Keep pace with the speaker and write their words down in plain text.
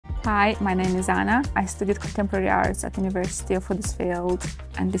Hi, my name is Anna. I studied contemporary arts at the University of Huddersfield,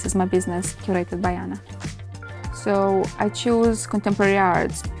 and this is my business, curated by Anna. So I choose contemporary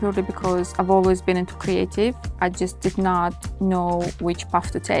arts purely because I've always been into creative. I just did not know which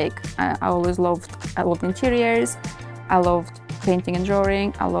path to take. I loved interiors, I loved painting and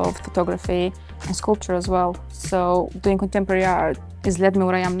drawing, I loved photography and sculpture as well. So doing contemporary art has led me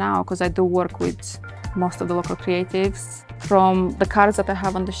where I am now, because I do work with most of the local creatives. From the cards that I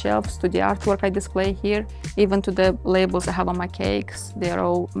have on the shelves to the artwork I display here, even to the labels I have on my cakes, they are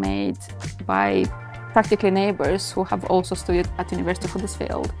all made by practically neighbours who have also studied at the University of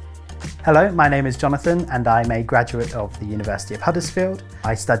Huddersfield. Hello, my name is Jonathan and I'm a graduate of the University of Huddersfield.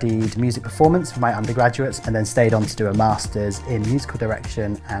 I studied music performance for my undergraduates and then stayed on to do a master's in musical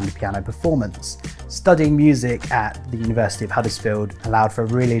direction and piano performance. Studying music at the University of Huddersfield allowed for a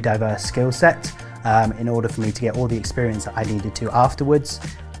really diverse skill set in order for me to get all the experience that I needed to afterwards.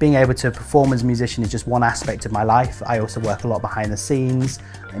 Being able to perform as a musician is just one aspect of my life. I also work a lot behind the scenes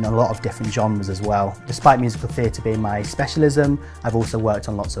in a lot of different genres as well. Despite musical theatre being my specialism, I've also worked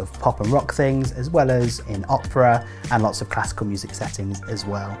on lots of pop and rock things, as well as in opera and lots of classical music settings as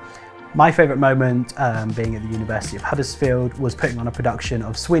well. My favourite moment being at the University of Huddersfield was putting on a production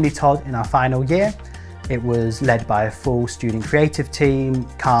of Sweeney Todd in our final year. It was led by a full student creative team,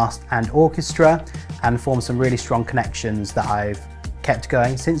 cast and orchestra, and formed some really strong connections that I've kept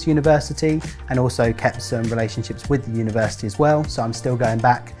going since university, and also kept some relationships with the university as well. So I'm still going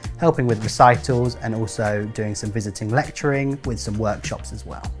back, helping with recitals and also doing some visiting lecturing with some workshops as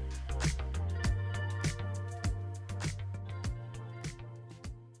well.